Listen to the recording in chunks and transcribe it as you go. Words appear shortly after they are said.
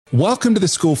Welcome to the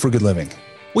School for Good Living.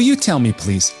 Will you tell me,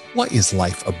 please, what is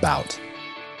life about?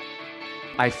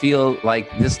 I feel like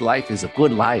this life is a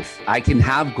good life. I can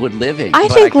have good living. I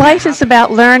think life is about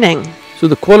learning. So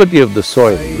the quality of the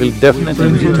soil will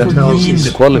definitely determine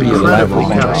the quality of life.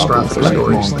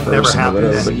 Never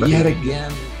happened yet again.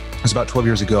 It was about 12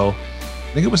 years ago.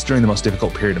 I think it was during the most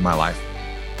difficult period of my life.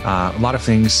 A lot of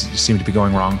things seemed to be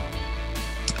going wrong.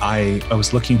 I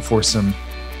was looking for some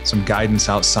guidance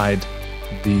outside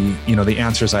the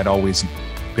answers I'd always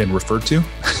been referred to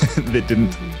that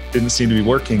didn't seem to be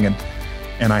working.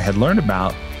 And I had learned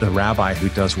about the rabbi who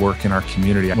does work in our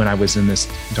community. When I was in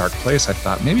this dark place, I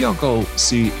thought maybe I'll go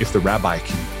see if the rabbi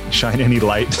can shine any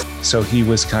light. So he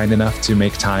was kind enough to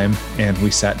make time, and we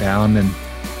sat down and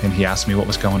he asked me what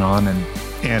was going on,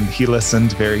 and he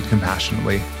listened very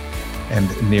compassionately. And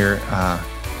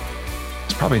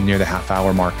it's probably near the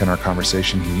half-hour mark in our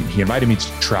conversation, he invited me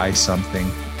to try something.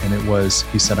 And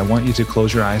he said, I want you to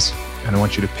close your eyes and I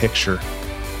want you to picture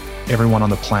everyone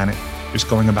on the planet just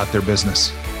going about their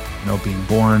business, being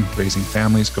born, raising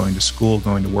families, going to school,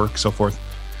 going to work, so forth.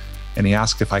 And he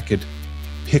asked if I could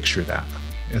picture that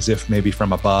as if maybe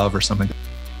from above or something.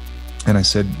 And I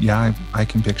said, yeah, I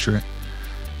can picture it.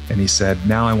 And he said,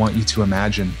 now I want you to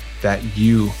imagine that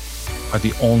you are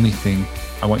the only thing.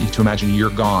 I want you to imagine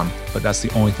you're gone, but that's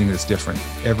the only thing that's different.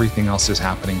 Everything else is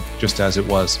happening just as it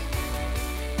was.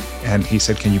 And he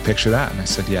said, can you picture that? And I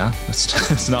said, yeah,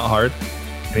 it's not hard.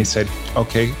 And he said,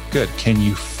 okay, good. Can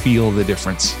you feel the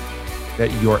difference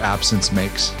that your absence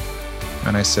makes?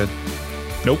 And I said,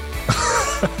 nope,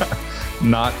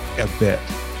 not a bit.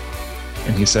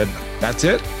 And he said, that's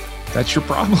it? That's your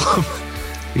problem?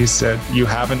 He said, you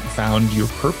haven't found your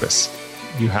purpose.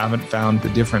 You haven't found the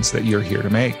difference that you're here to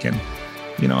make. And,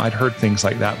 I'd heard things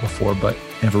like that before, but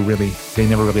they never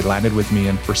really landed with me.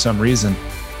 And for some reason,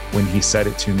 when he said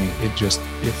it to me,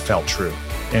 it felt true.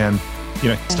 And,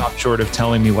 he stopped short of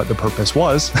telling me what the purpose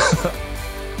was.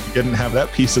 He didn't have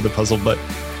that piece of the puzzle, but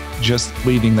just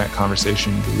leaving that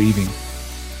conversation, believing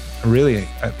really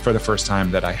for the first time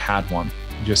that I had one,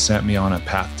 just sent me on a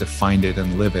path to find it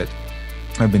and live it.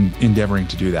 I've been endeavoring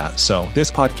to do that. So this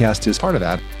podcast is part of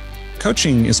that.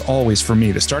 Coaching is always, for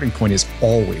me, the starting point is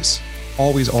always,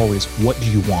 what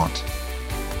do you want?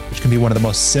 Which can be one of the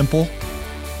most simple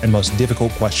and most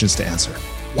difficult questions to answer.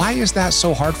 Why is that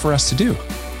so hard for us to do?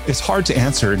 It's hard to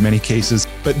answer in many cases,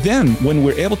 but then when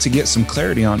we're able to get some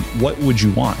clarity on what would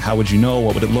you want, how would you know,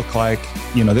 what would it look like,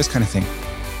 this kind of thing,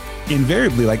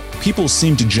 invariably, people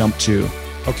seem to jump to,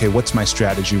 okay, what's my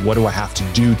strategy? What do I have to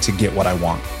do to get what I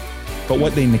want? But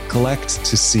what they neglect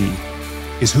to see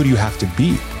is, who do you have to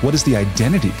be? What is the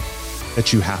identity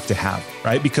that you have to have,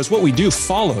 right? Because what we do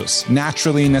follows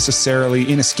naturally, necessarily,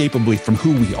 inescapably from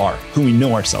who we are, who we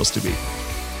know ourselves to be.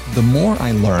 The more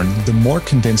I learn, the more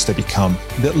convinced I become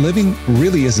that living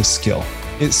really is a skill.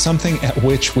 It's something at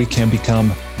which we can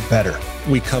become better.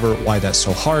 We cover why that's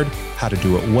so hard, how to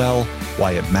do it well,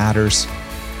 why it matters.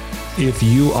 If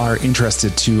you are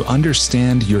interested to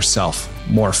understand yourself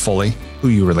more fully, who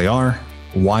you really are,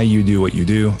 why you do,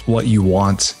 what you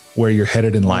want, where you're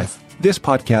headed in life, this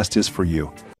podcast is for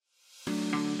you.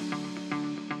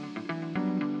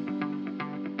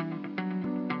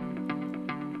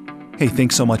 Hey,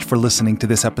 thanks so much for listening to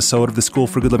this episode of the School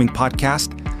for Good Living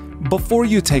podcast. Before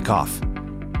you take off,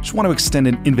 I just want to extend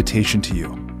an invitation to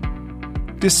you.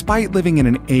 Despite living in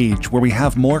an age where we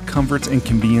have more comforts and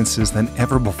conveniences than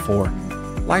ever before,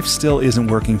 life still isn't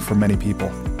working for many people.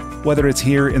 Whether it's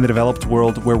here in the developed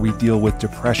world where we deal with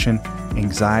depression,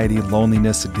 anxiety,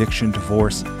 loneliness, addiction,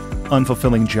 divorce,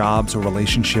 unfulfilling jobs or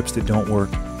relationships that don't work,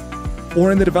 or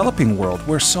in the developing world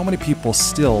where so many people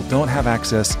still don't have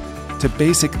access to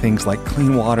basic things like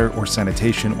clean water or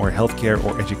sanitation or healthcare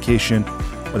or education,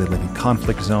 or they live in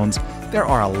conflict zones, there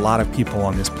are a lot of people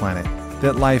on this planet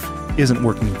that life isn't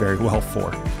working very well for.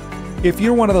 If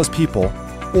you're one of those people,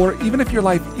 or even if your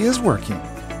life is working,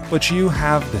 but you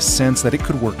have the sense that it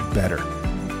could work better,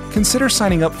 consider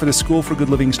signing up for the School for Good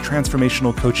Living's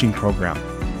Transformational Coaching Program.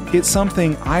 It's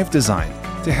something I've designed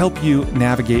to help you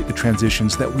navigate the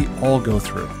transitions that we all go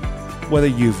through. Whether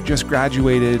you've just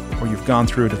graduated, or you've gone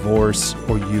through a divorce,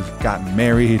 or you've gotten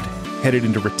married, headed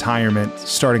into retirement,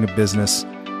 starting a business,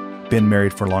 been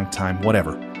married for a long time,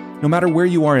 whatever. No matter where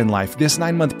you are in life, this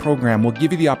 9-month program will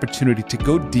give you the opportunity to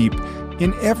go deep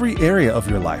in every area of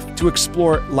your life, to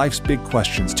explore life's big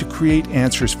questions, to create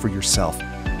answers for yourself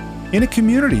in a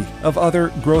community of other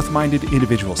growth-minded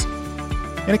individuals.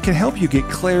 And it can help you get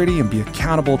clarity and be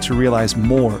accountable to realize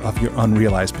more of your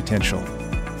unrealized potential.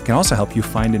 It can also help you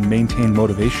find and maintain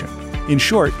motivation. In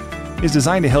short, it's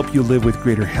designed to help you live with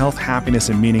greater health, happiness,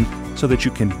 and meaning so that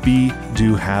you can be,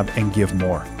 do, have, and give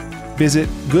more. Visit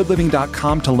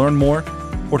goodliving.com to learn more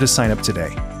or to sign up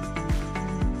today.